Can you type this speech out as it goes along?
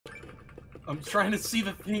I'm trying to see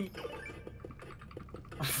the thing.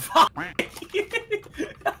 Fuck!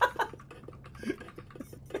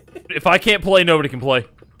 If I can't play, nobody can play.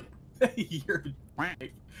 You're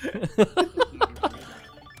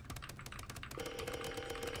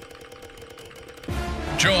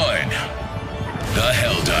Join the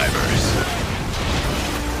Helldivers.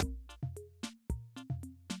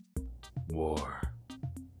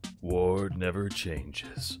 War never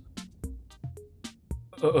changes.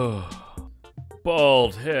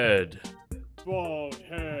 Bald head. Bald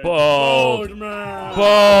head. Bald. Man.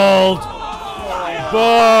 Bald.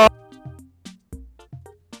 Bald.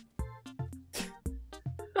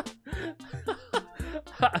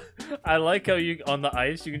 I like how you, on the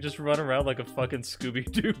ice, you can just run around like a fucking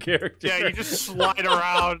Scooby-Doo character. Yeah, you just slide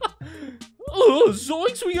around. Oh,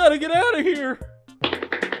 zoinks, we gotta get out of here!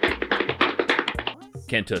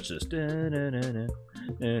 Can't touch this. I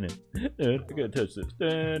can't touch this.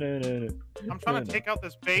 I'm trying to take out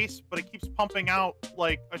this base, but it keeps pumping out,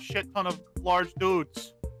 like, a shit ton of large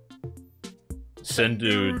dudes. Send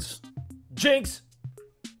dudes. Jinx!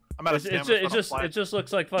 I'm out of stamina, it just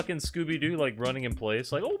looks like fucking Scooby-Doo, like, running in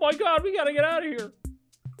place. Like, oh my god, we gotta get out of here!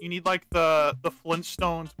 You need, like, the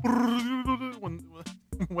Flintstones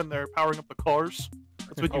when they're powering up the cars.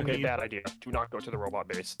 That's what you need. Bad idea. Do not go to the robot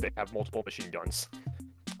base. They have multiple machine guns.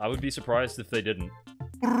 I would be surprised if they didn't.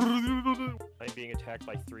 I'm being attacked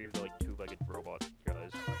by 3 of the, like, 2-legged robot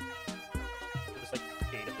guys. There's, like,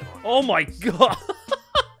 8 of them on. Oh my god!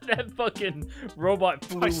 That fucking robot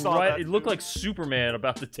flew right. That, it looked like Superman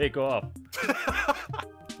about to take off.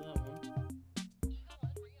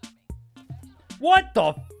 What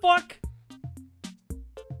the fuck?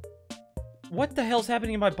 What the hell's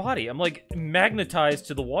happening in my body? I'm like magnetized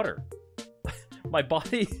to the water. My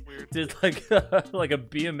body did like like a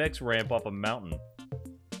BMX ramp off a mountain.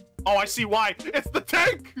 Oh, I see why. It's the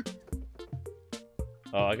tank.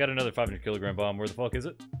 Oh, I got another 500 kilogram bomb. Where the fuck is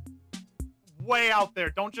it? Way out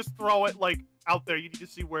there. Don't just throw it like out there. You need to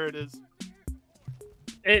see where it is.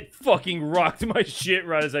 It fucking rocked my shit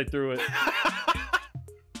right as I threw it.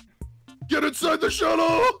 Get inside the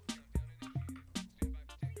shuttle!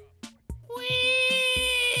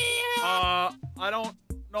 I don't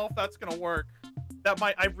know if that's gonna work. That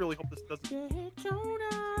might. I really hope this doesn't.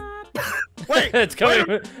 Wait, it's coming.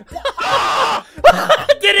 Did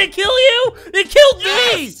it kill you? It killed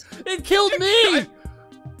me! It killed me!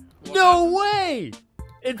 No way!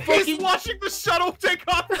 It fucking. He's watching the shuttle take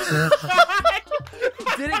off.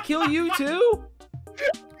 Did it kill you too?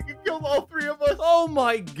 You killed all 3 of us. Oh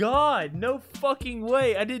my god! No fucking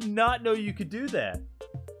way! I did not know you could do that.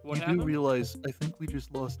 What happened? Do realize? I think we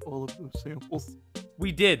just lost all of those samples.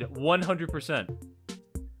 We did 100%.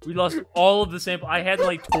 We lost all of the samples. I had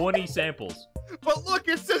like 20 samples. But look,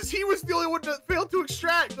 it says he was the only one that failed to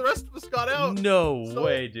extract. The rest of us got out. No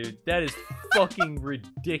way, dude. That is fucking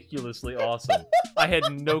ridiculously awesome. I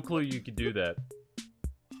had no clue you could do that.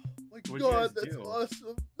 My god, that's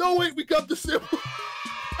awesome. No, wait, we got the sample.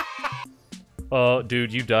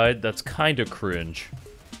 Dude, you died? That's kinda cringe.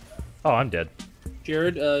 Oh, I'm dead.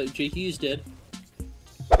 Jared, JT is dead.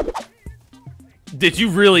 Did you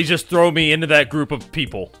really just throw me into that group of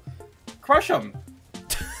people? crush him.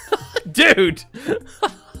 Dude!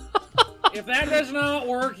 If that does not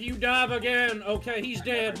work, you dive again. Okay, he's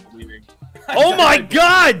dead. Oh my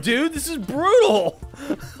god, dude! This is brutal!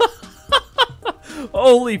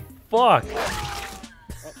 Holy fuck.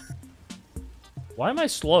 Why am I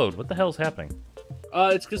slowed? What the hell's happening?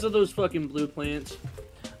 It's because of those fucking blue plants.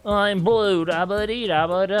 I'm blue,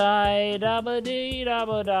 da-ba-dee-da-ba-die,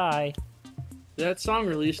 da-ba-dee-da-ba-die. That song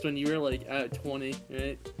released when you were like at 20,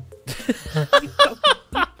 right?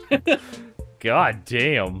 God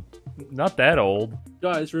damn. Not that old.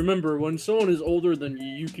 Guys, remember, when someone is older than you,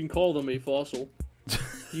 you can call them a fossil.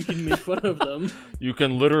 You can make fun of them. You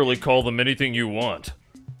can literally call them anything you want.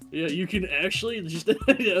 Yeah, you can actually just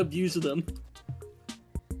abuse them.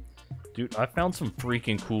 Dude, I found some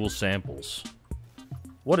freaking cool samples.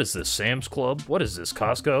 What is this, Sam's Club? What is this,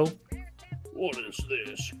 Costco? What is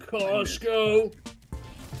this, Costco?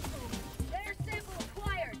 Rare sample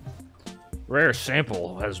acquired. Rare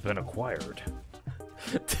sample has been acquired.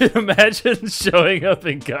 Dude, imagine showing up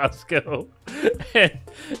in Costco and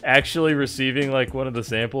actually receiving like one of the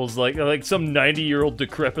samples, like some 90-year-old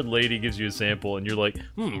decrepit lady gives you a sample and you're like,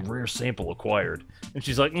 rare sample acquired. And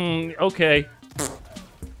she's like, okay.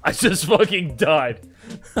 I just fucking died.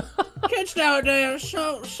 Kids nowadays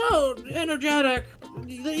are so energetic.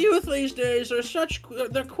 The youth these days are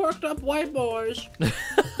they're quirked up white boys.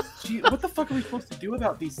 Gee, what the fuck are we supposed to do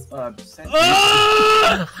about these,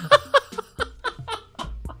 Ah!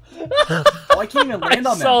 what? I can't even land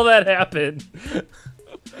I on saw them. that happen.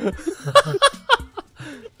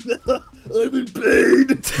 I've been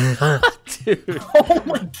paid. Dude. Oh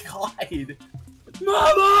my god.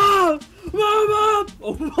 Mama! Mama!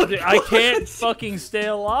 Oh my Dude, I can't fucking stay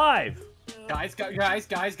alive. Guys.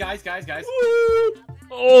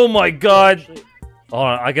 Oh my god. Hold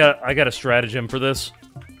on, I got a stratagem for this.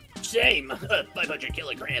 Same.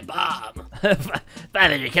 500-kilogram bomb.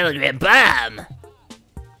 500-kilogram bomb.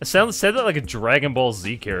 It said that like a Dragon Ball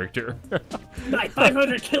Z character.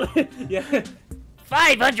 500 kilo. Yeah.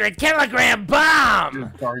 500-kilogram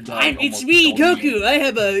bomb. It's me, Goku. I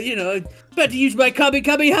have a, about to use my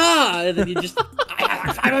Kamehameha, and then you just, I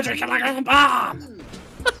have a 500-kilogram bomb.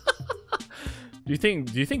 Do you think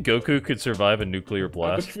Goku could survive a nuclear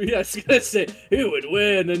blast? Yeah, I was gonna say, who would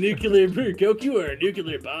win, a nuclear Goku or a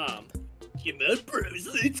nuclear bomb? Come on, bros,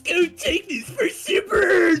 let's go take this for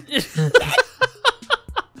super.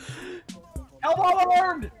 Hellbomb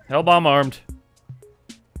armed! Hellbomb armed.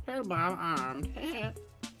 Hellbomb armed.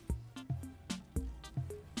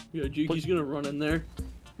 Yeah, Jakey's gonna run in there.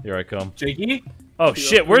 Here I come. Jakey? Oh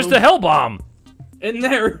shit, where's the Hellbomb? In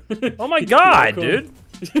there! Oh my god, dude!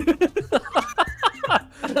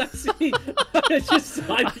 See, I just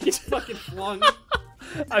get fucking flung.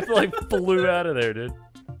 I feel like flew out of there, dude.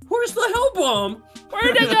 Where's the Hellbomb?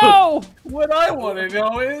 Where'd it go? What I want to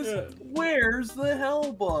know is, where's the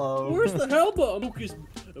Hellbomb? Where's the Hellbomb? Lucas,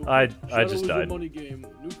 I Shadow just is a died. money game.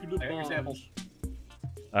 Nuclear I got your bombs. samples.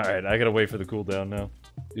 Alright, I gotta wait for the cooldown now.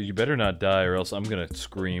 Dude, you better not die or else I'm gonna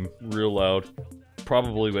scream real loud.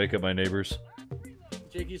 Probably wake up my neighbors.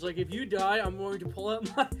 Jakey's like, if you die, I'm going to pull out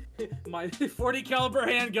my 40 caliber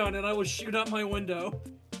handgun and I will shoot out my window.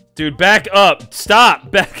 Dude, back up!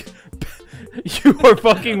 Stop! Back! You are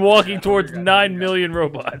fucking walking towards 9 million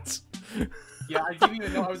robots. Yeah, I didn't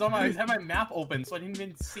even know. I had my map open, so I didn't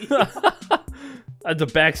even see. I had the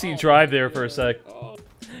backseat drive there for a sec. Oh.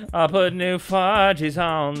 I put new fudges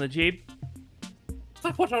on the Jeep.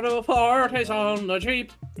 I put a new parties on the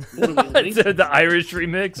Jeep. What are we, Link? the Irish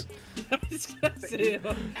remix. I was gonna say,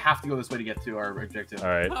 Have to go this way to get to our objective.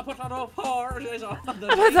 Alright. I put a new parties on the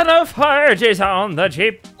I put Jeep. new fudges on the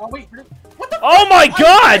Jeep. Oh wait, what the? Oh my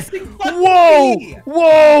god! pressing button Whoa! B.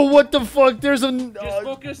 Whoa! What the fuck? There's a... Just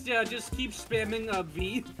focus, yeah, just keep spamming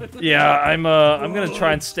V. Yeah, I'm gonna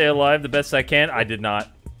try and stay alive the best I can. I did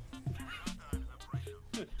not.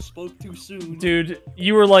 Spoke too soon. Dude,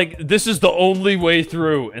 you were like, this is the only way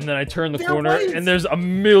through, and then I turn the There corner, was. and there's a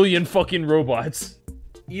million fucking robots.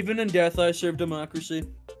 Even in death, I serve democracy.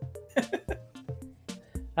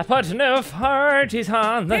 I put new parties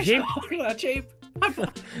on the Jeep. Jeep. I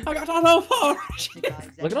got a new parties.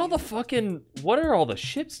 Look at all the fucking... What are all the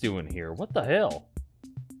ships doing here? What the hell?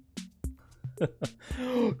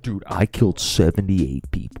 Dude, I killed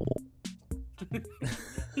 78 people.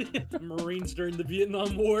 Marines during the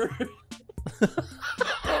Vietnam War.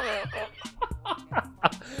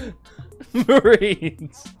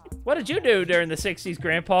 Marines. What did you do during the 60s,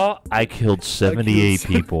 Grandpa? I killed 78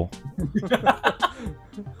 people.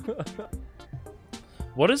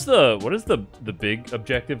 What is the big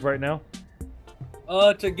objective right now?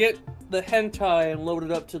 To get the hentai and load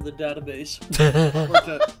it up to the database.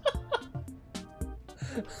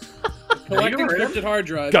 Collect encrypted hard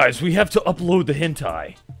drive. Guys, we have to upload the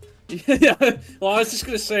hentai. Yeah, well, I was just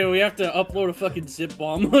gonna say, we have to upload a fucking zip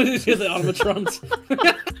bomb to the automatrons.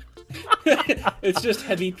 It's just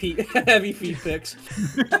heavy feet pics.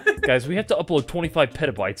 Guys, we have to upload 25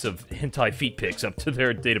 petabytes of hentai feet pics up to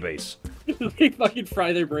their database. They fucking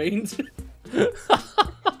fry their brains. Oh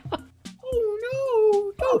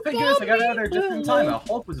no! Oh, thank goodness I got out of there just in time. A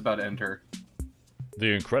Hulk was about to enter.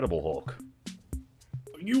 The Incredible Hulk.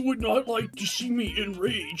 You would not like to see me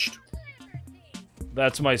enraged.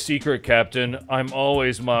 That's my secret, Captain. I'm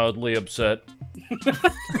always mildly upset.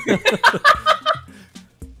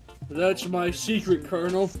 That's my secret,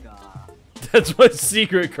 Colonel. That's my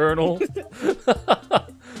secret, Colonel.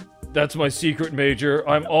 That's my secret, Major.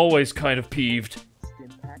 I'm always kind of peeved.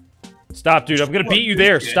 Stop, dude. I'm gonna beat you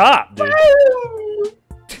there. Stop, dude.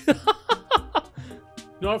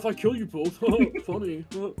 Not if I kill you both. Funny.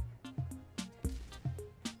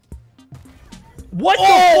 What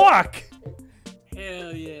the fuck?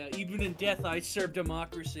 Hell yeah. Even in death, I serve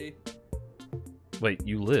democracy. Wait,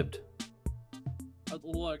 you lived.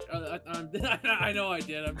 Look, I know I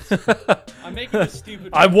did. I'm making a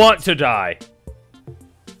stupid I want to die.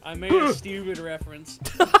 I made a stupid reference.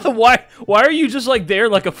 Why are you just like there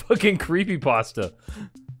like a fucking creepypasta?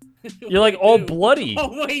 You're like all bloody.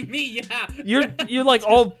 Oh wait, me, yeah. You're like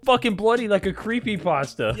all fucking bloody like a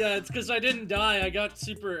creepypasta. Yeah, it's because I didn't die. I got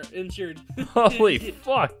super injured. Holy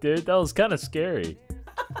fuck, dude. That was kind of scary.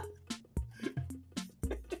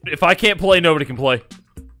 If I can't play, nobody can play.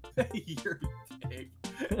 You're a pig.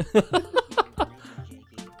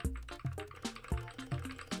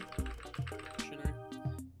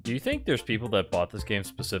 Do you think there's people that bought this game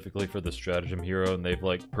specifically for the stratagem hero and they've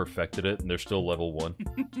like perfected it and they're still level 1?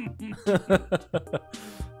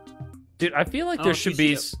 Dude, I feel like there should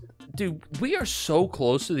be... Dude, we are so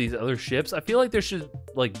close to these other ships. I feel like there should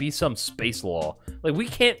like be some space law. Like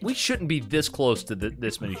we shouldn't be this close to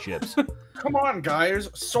this many ships. Come on, guys.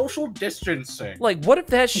 Social distancing. Like, what if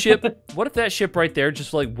that ship right there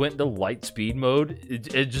just like went to light speed mode?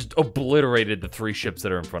 It just obliterated the 3 ships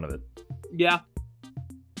that are in front of it. Yeah.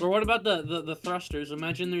 Or what about the thrusters?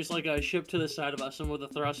 Imagine there's like a ship to the side of us, and with the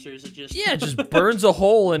thrusters, it just... Yeah, it just burns a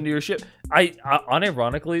hole into your ship. I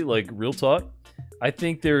unironically, like, real talk, I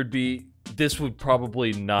think there would be... This would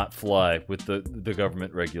probably not fly with the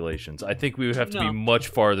government regulations. I think we would have to be much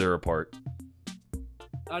farther apart.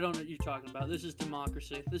 I don't know what you're talking about. This is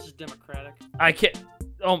democracy. This is democratic. I can't...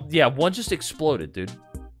 yeah, one just exploded, dude.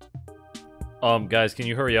 Guys, can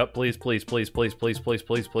you hurry up, please, please, please, please, please, please,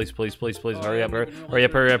 please, please, please, please, please, hurry up, hurry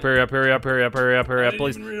up, hurry up, hurry up, hurry up, hurry up, hurry up, hurry up,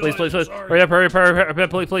 please, please, please, please, hurry up, hurry up, hurry up,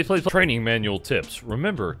 please, please, please. Training manual tips.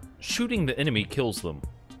 Remember, shooting the enemy kills them.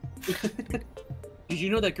 Did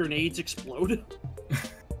you know that grenades explode?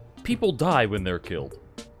 People die when they're killed.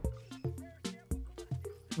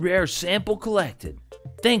 Rare sample collected.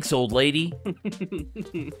 Thanks, old lady.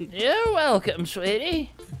 You're welcome,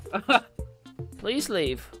 sweetie. Please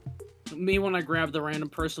leave. Me when I grab the random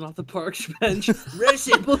person off the park's bench. Rare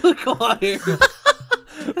sample acquired.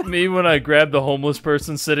 Me when I grab the homeless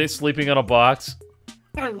person sleeping on a box.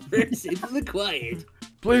 Rare sample acquired.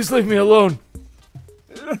 Please leave me alone.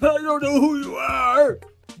 I don't know who you are.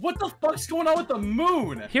 What the fuck's going on with the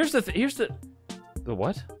moon? Here's the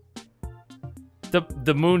what?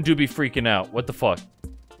 The moon do be freaking out. What the fuck?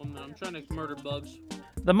 Oh man, I'm trying to murder bugs.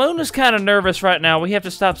 The moon is kind of nervous right now. We have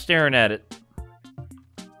to stop staring at it.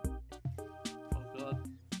 Oh god.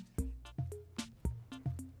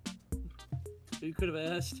 You could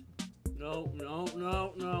have asked. No, no,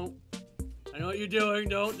 no, no. I know what you're doing.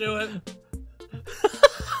 Don't do it.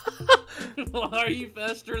 Why are you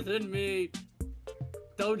faster than me?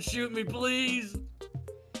 Don't shoot me, please.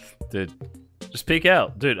 Dude, just peek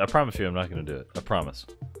out. Dude, I promise you I'm not gonna do it. I promise.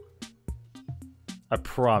 I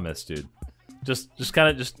promise, dude. Just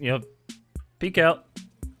kind of, you know, peek out.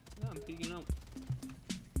 Yeah, I'm peeking out.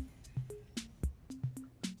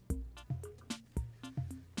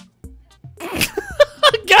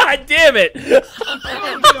 God damn it!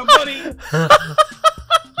 Oh, buddy.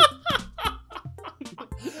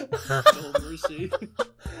 No mercy.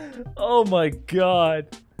 Oh my god.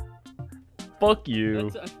 Fuck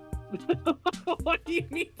you. What do you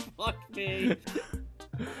mean, fuck me?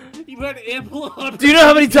 You had ample opportunity. Do you know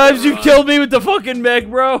how many times you've killed me with the fucking mech,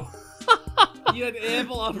 bro? You had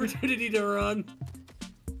ample opportunity to run.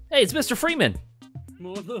 Hey, it's Mr. Freeman.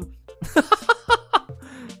 Mother.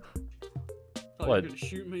 What? You're gonna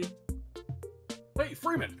shoot me. Wait,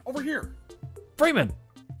 Freeman, over here. Freeman.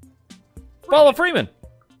 Follow Freeman.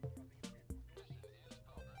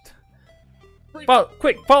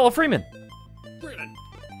 Quick, follow Freeman. Freeman.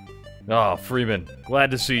 Oh, Freeman. Glad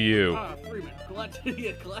to see you. Ah, Freeman. Glad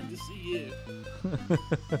to see you.